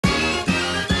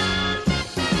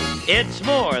It's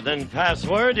more than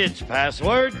password, it's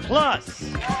password plus.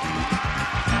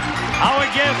 Our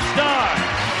guest stars,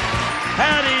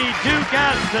 Patty Duke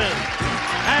Astin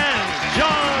and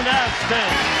John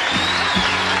Astin.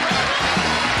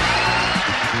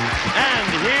 And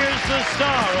here's the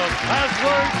star of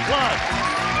Password Plus,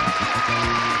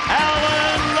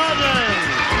 Alan Ludden.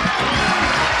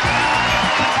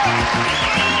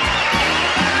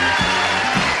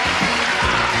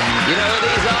 You know who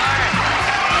these are?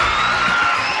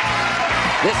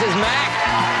 This is Mac.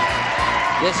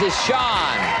 This is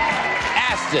Sean.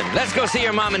 Astin. Let's go see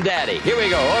your mom and daddy. Here we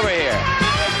go. Over here.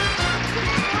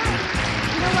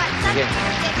 You know what? Okay.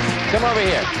 Come over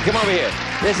here. Come over here.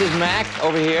 This is Mac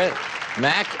over here.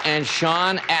 Mac and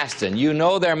Sean Astin. You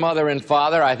know their mother and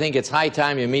father. I think it's high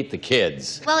time you meet the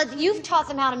kids. Well, you've taught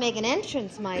them how to make an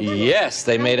entrance, Mike. Yes,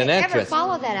 they made an entrance. Never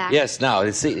follow that act. Yes, now,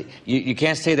 see, you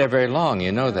can't stay there very long,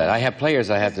 you know that. I have players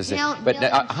I have to say. But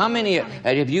how many,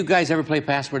 have you guys ever played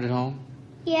Password at home?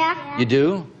 Yeah. You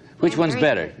do? Which one's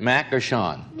better, Mac or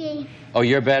Sean? Me. Oh,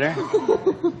 you're better?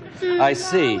 I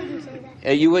see.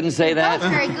 You wouldn't say that?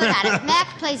 Both very good at it. Mac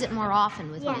plays it more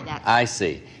often with me. That. I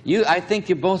see. I think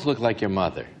you both look like your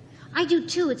mother. I do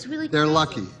too. It's really. They're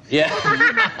lucky. Yeah.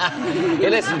 Hey,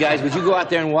 listen, guys, would you go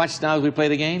out there and watch now as we play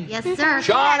the game? Yes, sir.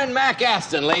 Sean and Mac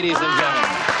Astin, ladies and gentlemen.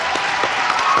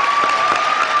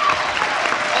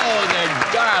 Oh, they're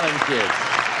darling kids.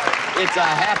 It's a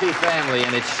happy family,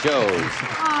 and it shows.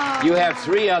 Oh. You have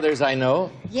 3 others, I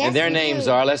know. Yes, and their we names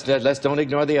do. are, let's don't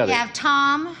ignore the We others. have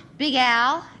Tom, Big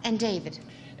Al, and David.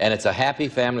 And it's a happy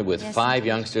family with Yes, 5 indeed.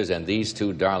 youngsters and these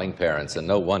 2 darling parents, and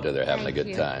no wonder they're having a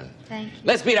good time. Thank you.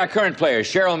 Let's meet our current players,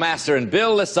 Cheryl Master and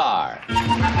Bill Lassar. All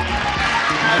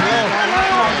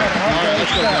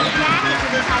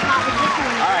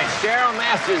All right, Cheryl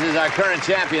Masters is our current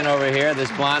champion over here,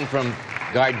 this blonde from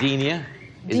Gardenia.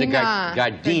 Is it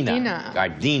Gardena?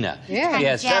 Gardena. Yeah. She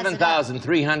has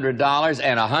 $7,300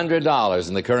 and $100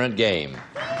 in the current game.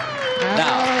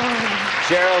 Now,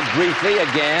 Cheryl, briefly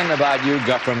again about you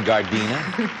from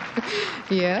Gardena.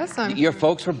 Yes, Your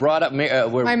folks were brought up.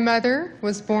 my mother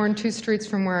was born 2 streets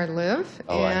from where I live,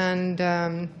 Oh, I see.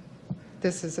 and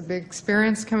this is a big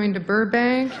experience coming to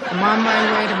Burbank. I'm on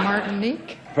my way to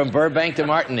Martinique. From Burbank to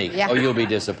Martinique. Yeah. Oh, you'll be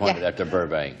disappointed Yeah. after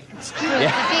Burbank. It's true.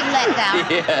 It's a big letdown.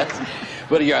 Yes.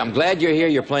 But I'm glad you're here.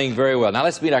 You're playing very well. Now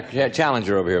let's meet our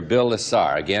challenger over here, Bill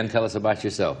Lassar. Again, tell us about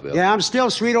yourself, Bill. Yeah, I'm still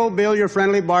sweet old Bill, your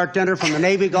friendly bartender from the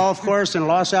Navy Golf Course in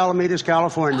Los Alamitos,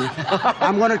 California.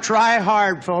 I'm going to try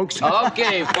hard, folks.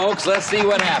 Okay, folks, let's see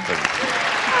what happens.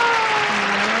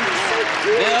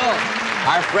 Bill,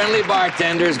 our friendly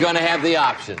bartender is going to have the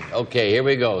option. Okay, here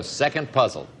we go. Second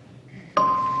puzzle.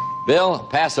 Bill,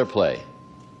 pass or play?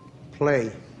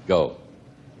 Play. Go.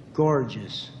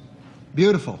 Gorgeous.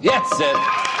 Beautiful. Yes, it. All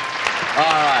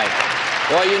right.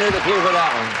 Well, you knew the clue for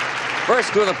that one.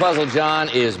 First clue of the puzzle, John,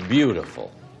 is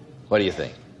beautiful. What do you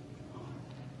think?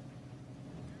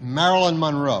 Marilyn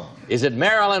Monroe. Is it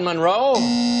Marilyn Monroe?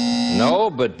 No,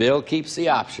 but Bill keeps the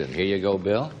option. Here you go,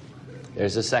 Bill.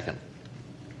 There's the second.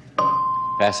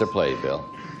 Pass or play, Bill?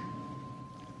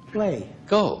 Play.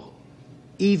 Go.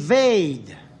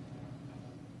 Evade.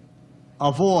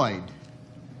 Avoid.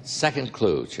 Second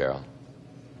clue, Cheryl.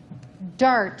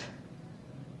 Dart.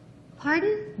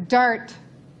 Pardon? Dart.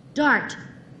 Dart.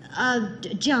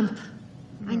 Jump.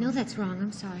 I know that's wrong.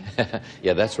 I'm sorry.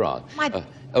 Yeah, that's wrong. My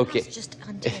okay. mouse just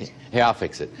undid. Here, I'll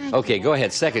fix it. Thank Okay, go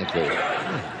ahead. Second clue.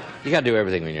 You got to do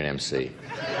everything when you're an MC.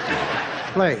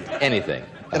 Play. Anything.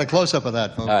 Get a close-up of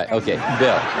that, folks. All right, okay.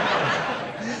 Bill.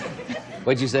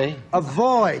 What'd you say?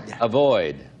 Avoid.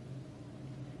 Avoid.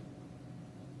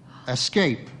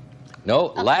 Escape.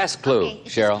 No, last clue, okay, it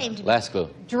just came Cheryl. to me. Last clue.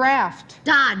 Draft.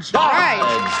 Dodge. Dodge. Right.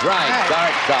 Right.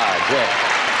 Dart, dodge. Right.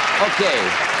 Okay.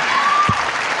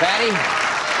 Patty,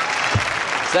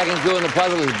 second clue in the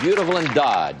puzzle is beautiful and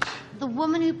dodge. The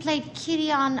woman who played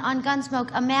Kitty on Gunsmoke,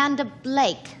 Amanda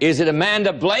Blake. Is it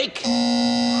Amanda Blake?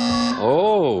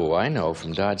 Oh, I know,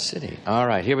 from Dodge City. All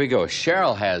right, here we go.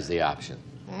 Cheryl has the option.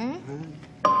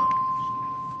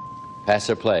 Pass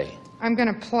or play? I'm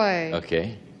going to play.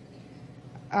 Okay.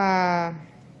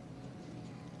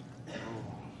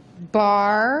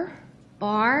 Bar.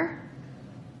 Bar.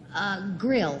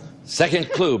 Grill. Second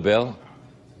clue, Bill.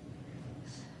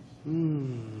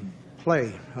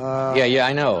 Play. Yeah,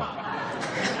 I know.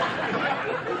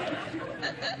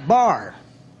 Bar.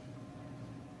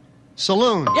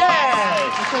 Saloon.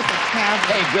 Yes! It's like a cab.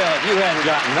 Hey, Bill, if you hadn't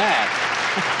gotten that,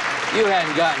 you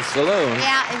hadn't gotten saloon.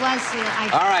 Yeah, it was.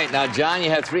 All right, now, John, you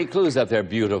have 3 clues up there.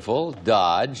 Beautiful,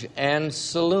 dodge, and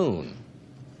saloon.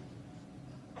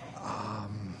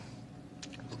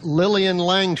 Lillian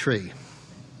Langtree.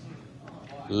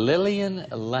 Lillian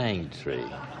Langtree.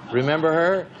 Remember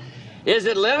her? Is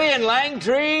it Lillian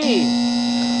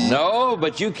Langtree? No,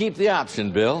 but you keep the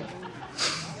option, Bill.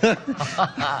 All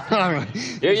right.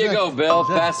 Here you go, Bill.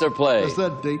 Pass or play. Does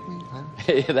that date me? Huh?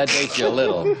 That dates you a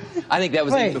little. I think that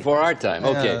was Play. even before our time.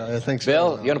 Okay. Yeah, I think so.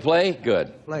 Bill, you gonna play?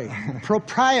 Good. Play.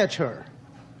 Proprietor.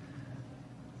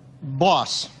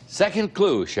 Boss. Second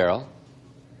clue, Cheryl.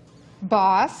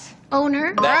 Boss.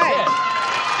 Owner. That's it.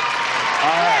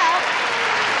 All right.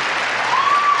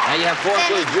 Now you have 4 Then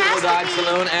clues: it Juvenile has to Dog be-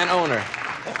 Saloon and owner.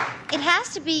 It has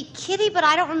to be Kitty, but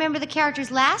I don't remember the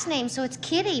character's last name, so it's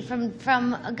Kitty from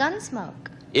Gunsmoke.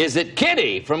 Is it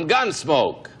Kitty from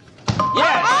Gunsmoke?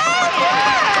 Yes.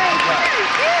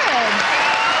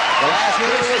 The last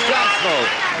clue is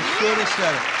Gunsmoke. I should have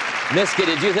said it. Miss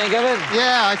Kitty, did you think of it?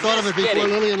 Yeah, I thought of it before Kitty.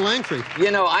 Lillian Langtree.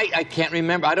 You know, I can't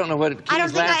remember. I don't know what Kitty's I don't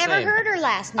think last I ever name. heard her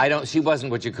last name. I don't. She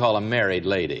wasn't what you call a married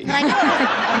lady. But I know.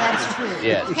 Oh, that's true.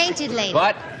 Yes. Painted lady.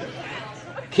 But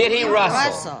Kitty Russell.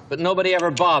 Russell. But nobody ever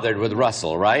bothered with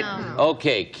Russell, right? No.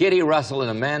 Okay, Kitty Russell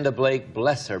and Amanda Blake,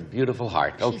 bless her beautiful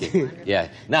heart. Okay, yeah.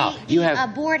 Now, The you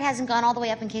have... board hasn't gone all the way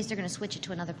up in case they're going to switch it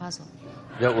to another puzzle.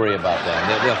 Don't worry about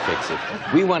that. They'll fix it.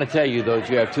 We want to tell you, though, that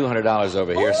you have $200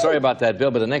 over here. Sorry about that,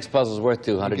 Bill, but the next puzzle's worth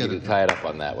 $200. You can tie it up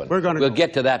on that one. We're gonna We'll go.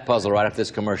 get to that puzzle right after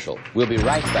this commercial. We'll be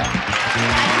right back.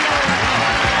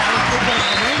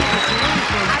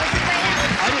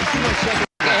 Okay,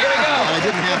 here we go. I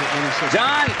didn't have it when he said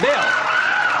John, Bill,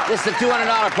 this is a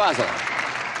 $200 puzzle.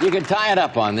 You can tie it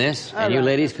up on this, and you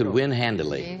ladies could win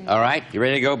handily. All right, you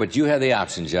ready to go? But you have the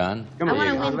option, John. Come I on, want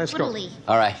to Eagle. win Let's go. Italy.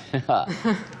 All right.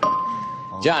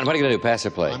 John, what are you going to do? Pass or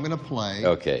play? I'm going to play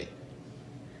Okay.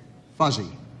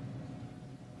 Fuzzy.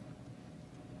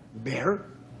 Bear.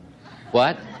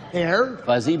 What? Bear.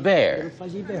 Fuzzy bear.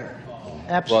 Fuzzy bear.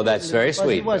 Absolutely. Well, that's very Fuzzy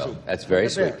sweet, wuzzy. Bill. That's very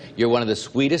The bear. sweet. You're one of the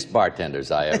sweetest bartenders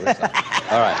I ever saw.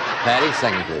 All right, Patty,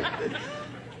 second clue.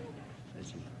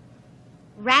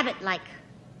 Rabbit-like.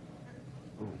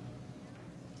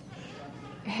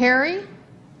 Harry.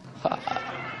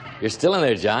 You're still in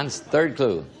there, John. Third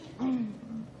clue.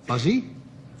 Fuzzy?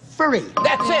 Furry.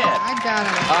 That's it. I got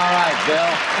it. All right,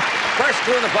 Bill. First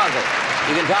clue in the puzzle.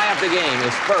 You can tie up the game.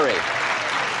 Is furry.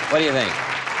 What do you think?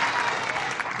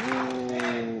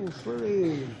 Ooh,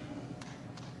 furry.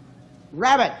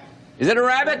 Rabbit. Is it a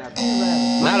rabbit?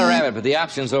 Rabbit. Not a rabbit, but the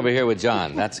option's over here with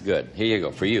John. That's good. Here you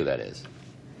go. For you, that is.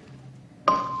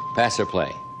 Pass or play?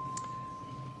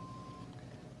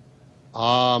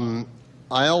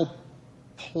 I'll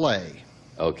play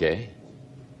Okay.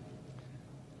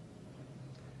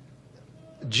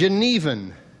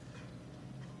 Genevan.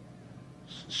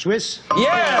 Swiss.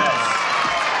 Yes!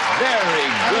 Very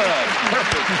good.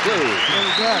 Perfect clue.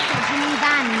 Very good.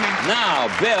 Genevan. Now,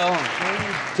 Bill,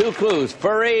 2 clues.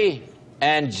 Furry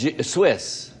and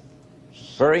Swiss.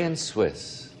 Furry and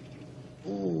Swiss.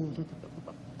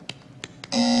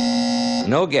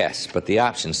 No guess, but the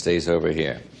option stays over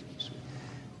here.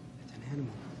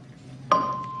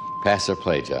 Pass or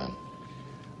play, John?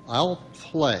 I'll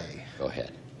play Go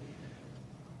ahead.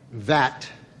 that.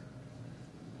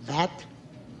 That.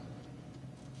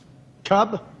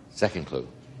 Cub. Second clue.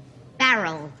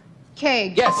 Barrel.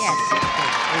 Keg. Yes! Yes.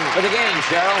 For the game,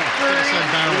 Cheryl. For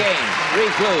the game. 3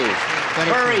 clues.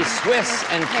 Furry, Swiss,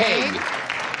 and keg.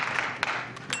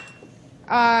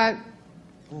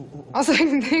 All I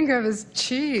can think of is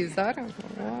cheese. I don't know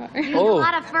why. A Oh.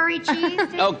 lot of furry cheese.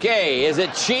 Okay, is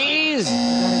it cheese?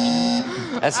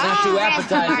 That's not too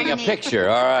appetizing a picture.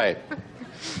 All right.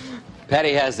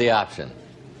 Patty has the option.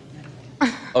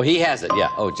 Oh, he has it, yeah.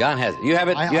 Oh, John has it. You have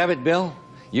it? You have it, Bill?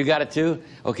 You got it too?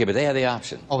 Okay, but they have the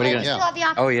option. Oh, What are you Still gonna... have the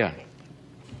option. Oh, yeah.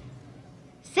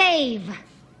 Save.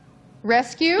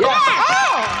 Rescue? Yes.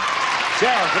 Oh!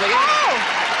 Cheryl, for the game. Oh!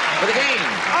 For the game.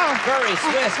 Oh. Furry,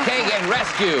 Swiss, keg, and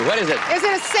rescue. What is it? Is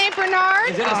it a Saint Bernard?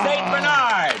 Is it a Saint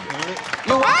Bernard?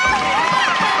 You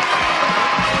won.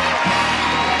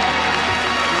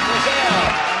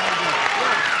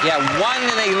 Yeah, 1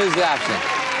 and they lose the option.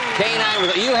 Canine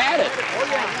was... You had it.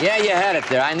 Yeah, you had it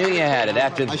there. I knew you had it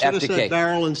after I should have said cake.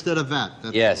 barrel instead of that.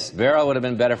 That's Yes, barrel would have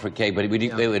been better for cake, but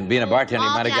being a bartender, he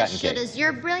All might have that gotten shit cake. is you're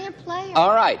a brilliant player.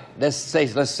 All right, let's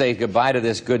say goodbye to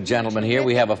this good gentleman here.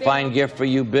 We have a fine gift for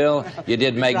you, Bill. You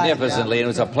did magnificently, and it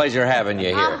was a pleasure having you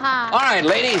here. Uh-huh. All right,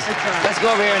 ladies, let's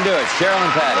go over here and do it. Cheryl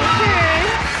and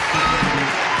Patty.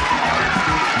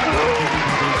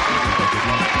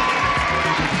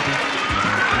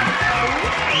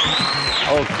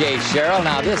 Okay, Cheryl,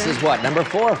 now this is what, number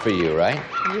 4 for you, right?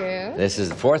 Yes. This is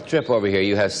the fourth trip over here.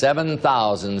 You have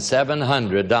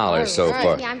 $7,700 so All right.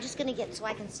 far. Yeah, I'm just gonna get so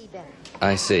I can see better.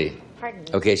 I see. Pardon me.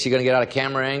 Okay, is she going to get out of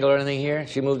camera angle or anything here?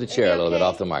 She moved the chair a little bit okay?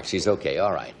 off the mark. She's okay.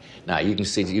 All right. Now you can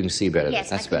see better.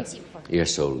 Yes, That's I couldn't better. see before. You're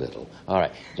so little. All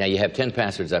right. Now you have 10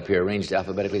 passwords up here, arranged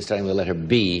alphabetically, starting with the letter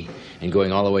B and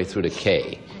going all the way through to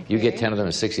K. You get 10 of them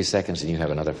in 60 seconds, and you have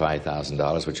another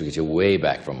 $5,000, which will get you way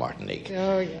back from Martinique.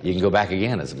 Oh, yeah. You can go back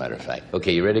again, as a matter of fact.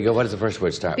 Okay, you ready to go? What does the first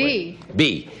word start B. with?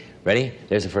 B. Ready?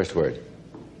 There's the first word.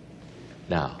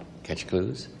 Now, catch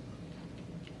clues?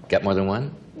 Got more than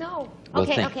one? No. Well,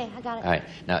 Okay, think. okay, I got it. All right.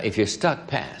 Now, if you're stuck,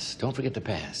 pass. Don't forget to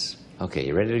pass. Okay,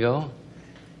 you ready to go?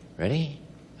 Ready?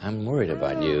 I'm worried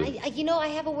about you. You know, I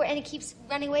have a word, and it keeps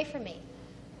running away from me.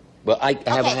 Well, I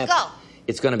have Okay, an go.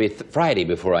 It's going to be Friday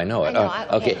before I know it. I know,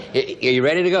 okay. okay. Are you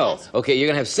ready to go? Yes. Okay, you're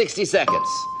going to have 60 seconds.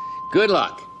 Good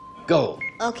luck. Go.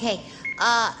 Okay.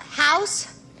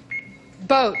 House,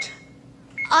 Boat.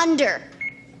 under,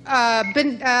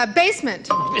 Basement.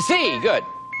 C. Good.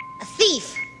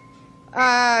 thief,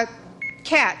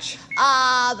 Catch.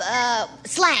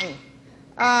 slang,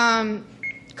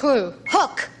 Clue.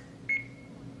 hook.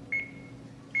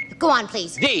 Go on,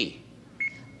 please. D.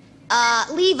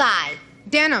 Levi,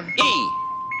 Denim. E.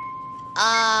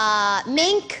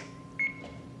 mink,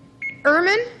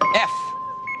 Ermine. F.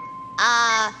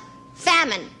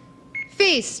 famine,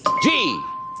 Feast. G.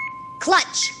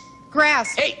 clutch,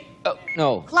 Grass. H. Oh,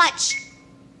 no. clutch,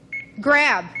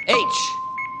 Grab. H.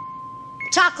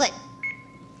 chocolate,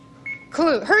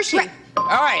 Clue. Hershey. All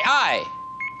right. I.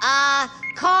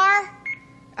 car,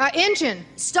 Engine.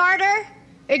 starter,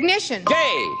 Ignition. J.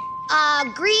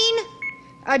 green,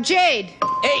 Jade.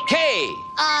 A. K.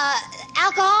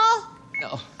 alcohol,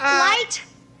 No. light,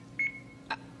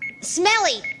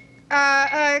 smelly,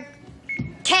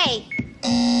 K.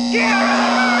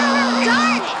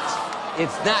 Darn it!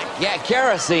 It's not. Yeah,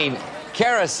 kerosene.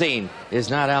 Kerosene is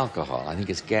not alcohol. I think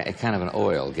it's kind of an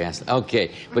oil, gas.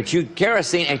 Okay, but you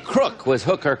kerosene and crook was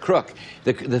hook or crook,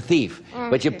 the thief.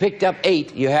 But you picked up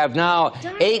 8. You have now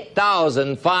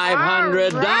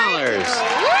 $8,500.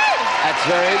 That's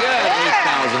very good.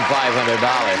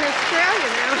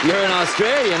 $8,500. You're in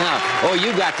Australia now. Oh,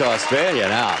 you got to Australia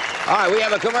now. All right, we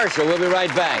have a commercial. We'll be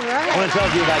right back. I want to talk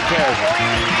to you about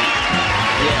kerosene.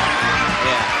 Yeah.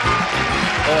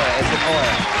 Oil. It's an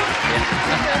oil.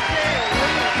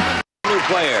 New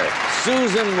player,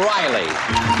 Susan Riley.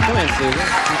 Come in, Susan.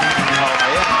 How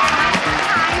are you?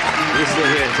 You sit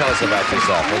here and tell us about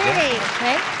yourself, okay?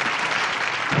 Okay.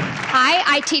 Hi,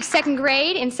 I teach second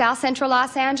grade in South Central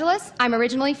Los Angeles. I'm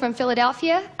originally from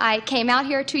Philadelphia. I came out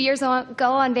here 2 years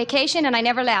ago on vacation, and I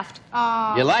never left.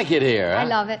 You like it here, huh? I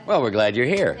love it. Well, we're glad you're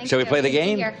here. Thank Shall we you. play the Good to be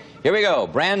game? here. Here we go.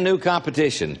 Brand new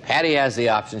competition. Patty has the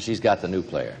option. She's got the new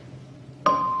player.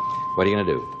 What are you going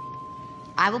to do?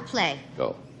 I will play.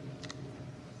 Go.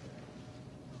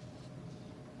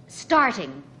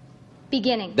 Starting.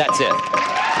 Beginning. That's it. All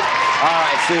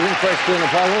right, Susan, first clue in the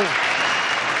puzzle.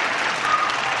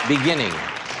 Beginning.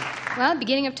 Well,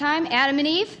 beginning of time, Adam and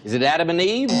Eve. Is it Adam and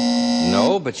Eve?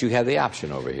 No, but you have the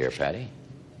option over here, Patty.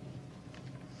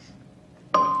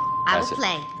 I That's will it.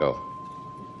 play. Go.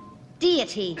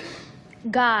 Deity.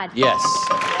 God. Yes.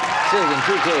 Susan,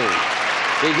 2 clues.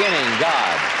 Beginning,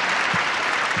 God.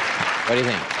 What do you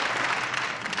think?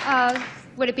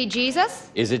 Would it be Jesus?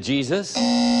 Is it Jesus?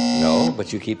 No,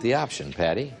 but you keep the option,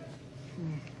 Patty.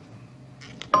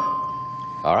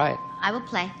 All right, I will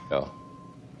play. go.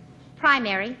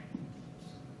 Primary.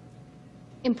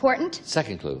 Important?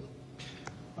 Second clue.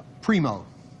 Primo.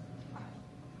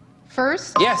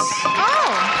 First. Yes.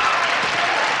 Oh.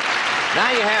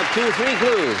 Now you have 2, 3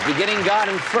 clues. Beginning, God,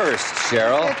 and first,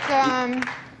 Cheryl. It's,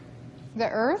 the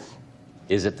Earth.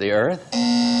 Is it the Earth?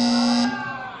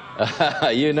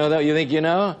 You know that? You think you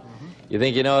know? You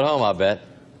think you know at home, I'll bet.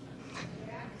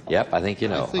 Yep, I think you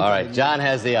know. think All I right, know. John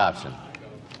has the option.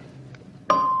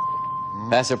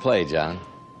 Pass or play, John.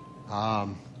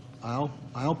 I'll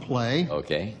play.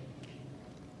 Okay.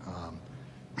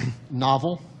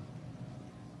 Novel.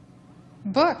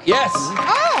 Book. Yes.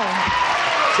 Oh.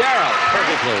 Cheryl,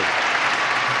 perfect clue.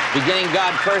 Beginning,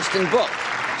 God, first, and book.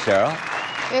 Cheryl.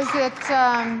 Is it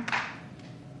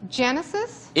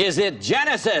Genesis? Is it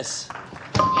Genesis?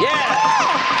 Yes.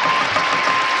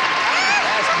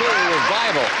 Last clue was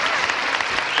Bible.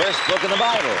 First book of the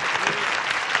Bible.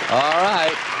 All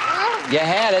right. You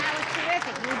had it. That was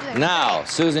terrific. You were doing Now,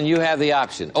 Susan, you have the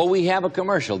option. Oh, we have a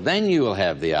commercial. Then you will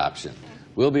have the option.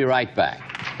 We'll be right back.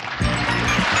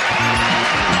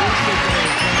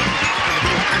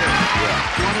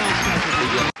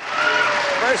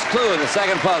 First clue in the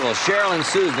second puzzle. Cheryl and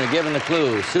Susan are given the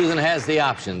clue. Susan has the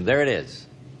option. There it is.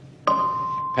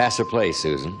 Pass or play,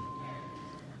 Susan?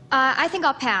 I think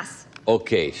I'll pass.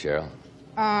 Okay, Cheryl.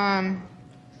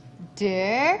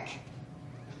 Dick.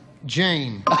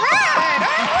 Jane. I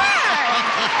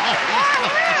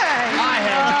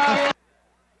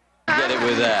have get it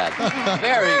with that.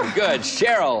 Very good,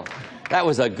 Cheryl. That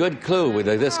was a good clue with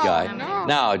this guy. no.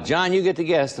 Now, John, you get to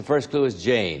guess. The first clue is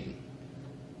Jane.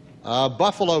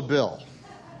 Buffalo Bill.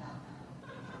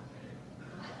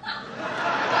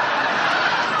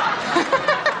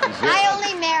 I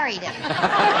only married him.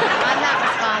 I'm not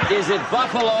responsible. Is it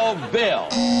Buffalo Bill?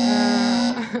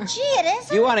 Gee, it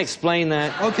is. You want to explain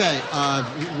that? Okay,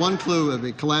 one clue would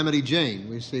be Calamity Jane.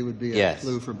 We see would be a Yes.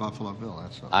 clue for Buffalo Bill.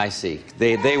 That's all. I see.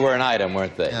 They were an item,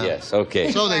 weren't they? Yeah. Yes.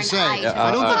 Okay. So they An say. item.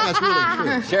 I don't think that's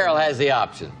really true. Cheryl has the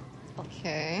option.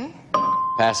 Okay.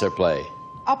 Pass or play?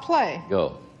 I'll play.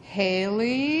 Go.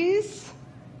 Haley's.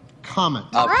 Comet.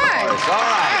 Of Right. course. All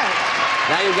right.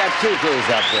 Now you've got two clues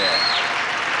up there.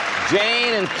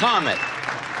 Jane and Comet.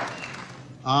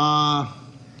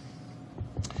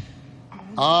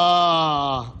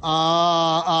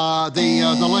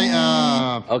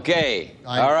 Okay.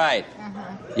 All right.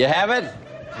 You have it?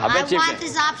 I bet you want can.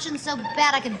 this option so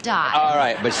bad I could die. All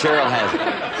right, but Cheryl has it.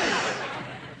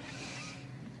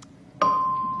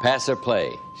 Pass or play,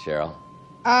 Cheryl?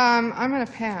 I'm gonna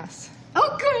pass.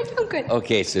 Oh, good. Oh, good.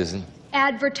 Okay, Susan.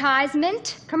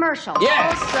 Advertisement. Commercial.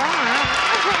 Yes. Oh, darn.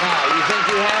 Now, you think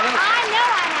you have it? I know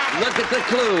I have it. Look at the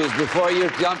clues before you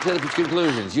jump to the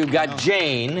conclusions. You've got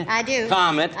Jane, I do.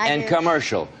 Comet, I and do.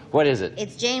 Commercial. What is it?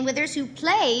 It's Jane Withers who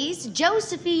plays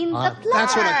Josephine the plumber.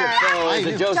 That's what I could say. Oh, is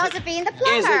it Josephine the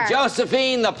plumber. Is it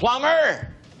Josephine the plumber?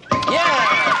 Yeah.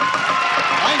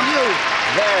 I knew.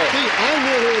 Very. See, I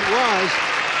knew who it was,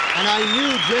 and I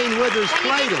knew Jane Withers But you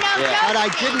played it. didn't know Yeah. But I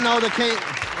Josephine. didn't know the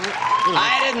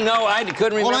I didn't know. I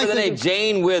couldn't All remember I the name. think-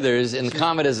 Jane Withers, and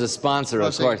Comet is a sponsor, Well,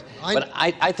 of see, course. But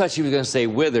I thought she was going to say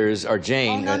Withers or Oh,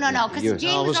 Jane. no, because You-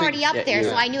 Jane No, was well, see- already up Yeah, there, you're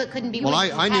so right. I knew it couldn't be Well,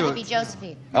 Withers. I It knew had to it. be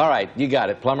Josephine. All right, you got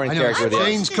it. Plumber and I know. character with the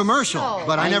Jane's this commercial, show.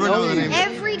 but I never know knew the you name.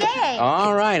 Every day.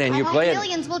 All right, and I you hope play it.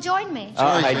 millions will join me.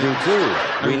 I do too.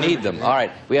 We need them. All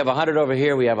right, we have 100 over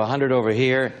here. We have 100 over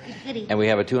here, Pity. and we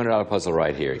have a $200 puzzle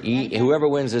right here. Whoever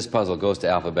wins this puzzle goes to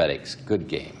alphabetics. Good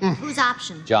game. Whose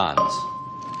option? John's.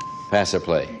 Pass or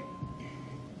play?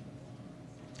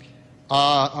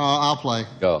 I'll play.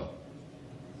 Go.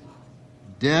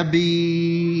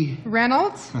 Debbie.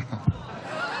 Reynolds.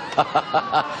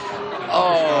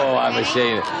 Oh, I'm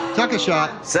ashamed. Took a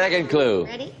shot. Second clue.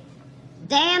 Ready?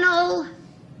 Daniel.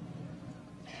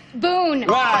 Boone.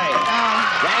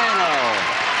 Right. Daniel.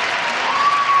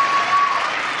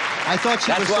 I thought she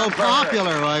That's was so one for her.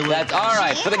 popular. I would. That's all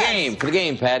right. She For the is. game. For the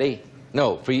game, Patty.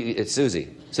 No, for you, it's Susie.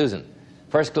 Susan.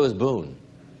 First clue is Boone.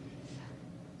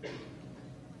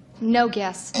 No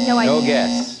guess. No idea. No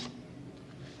guess.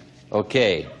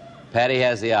 Okay. Patty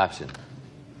has the option.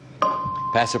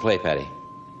 Pass or play, Patty?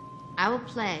 I will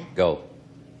play. Go.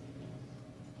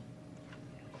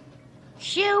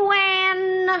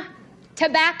 Shoe-in.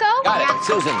 Tobacco. Got it.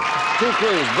 Susan. Two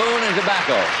clues. Boone and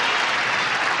tobacco.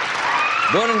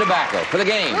 Boone and tobacco. For the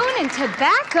game. Boone and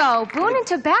tobacco. Boone and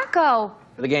tobacco.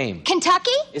 For the game.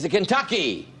 Kentucky. Is it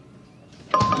Kentucky?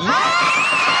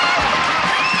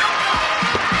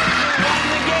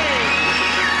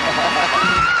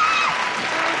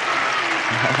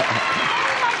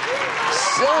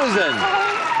 Susan,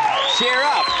 cheer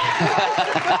up.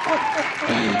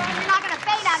 You're not going to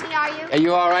fade on me, are you? Are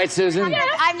you all right, Susan?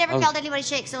 I've never felt anybody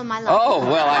shake so in my life. Oh,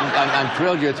 well, I'm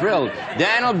thrilled you're thrilled.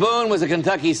 Daniel Boone was a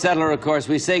Kentucky settler, of course.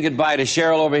 We say goodbye to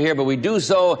Cheryl over here, but we do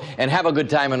so and have a good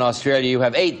time in Australia. You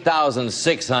have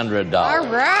 $8,600. All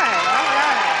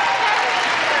right.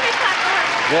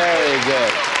 Very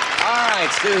good. All right,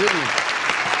 Susan.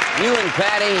 You and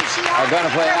Patty are going to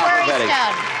play alphabetics.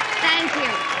 Thank you.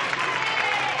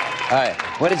 All right.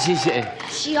 What did she say?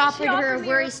 She offered her a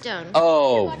worry stone.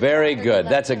 Oh, very good.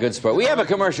 That's a good sport. We have a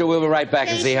commercial. We'll be right back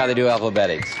and see how they do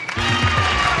alphabetics.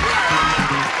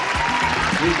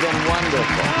 You've been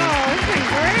wonderful. Oh, it's been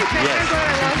great. Yes. I'm glad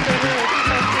I lost the room.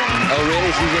 Oh,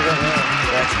 really? She's in her.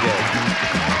 That's good.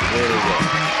 Really good.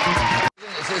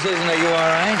 Susan, are you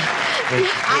all right?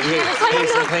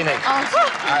 Here's some Kleenex.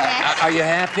 Are you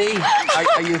happy?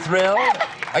 Are you thrilled?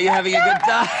 Are you having a good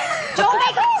time? Don't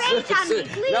make a face on me,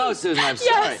 please. No, Susan, I'm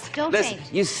sorry. Don't Listen,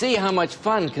 faint. you see how much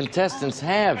fun contestants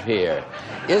have here.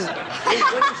 Wouldn't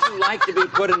you like to be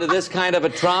put into this kind of a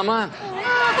trauma?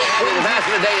 The past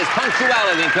of the day is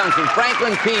punctuality and comes from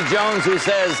Franklin P. Jones, who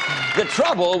says, the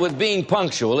trouble with being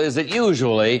punctual is that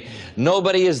usually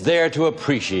nobody is there to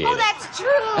appreciate Oh, it. that's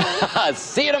true.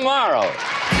 See you tomorrow.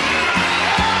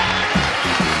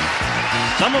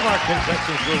 Some of our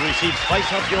contestants will receive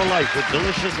Spice Up Your Life with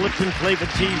delicious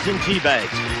Lipton-flavored teas and tea bags.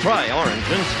 Try orange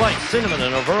and spice, cinnamon,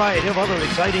 and a variety of other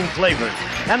exciting flavors.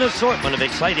 An assortment of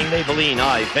exciting Maybelline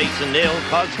eye, face, and nail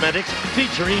cosmetics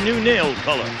featuring new nail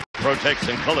color. Protects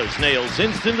and colors nails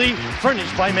instantly,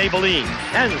 furnished by Maybelline.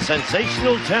 And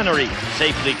sensational tannery.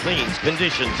 Safely cleans,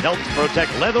 conditions, helps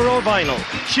protect leather or vinyl,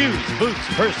 shoes, boots,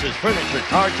 purses, furniture,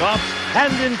 car tops,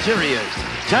 and interiors.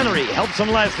 Tannery helps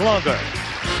them last longer.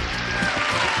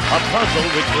 A puzzle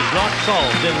which was not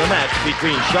solved in the match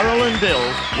between Cheryl and Bill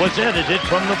was edited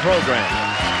from the program.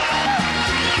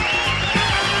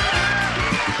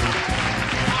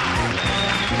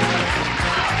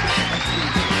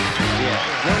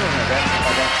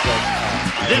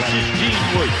 This is Gene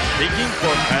Wood speaking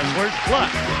for Password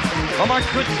Plus from our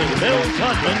Goodson Bill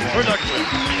Todman production.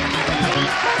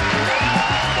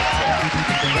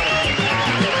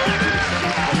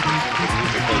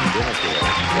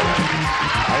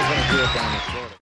 I was going to do it down the street.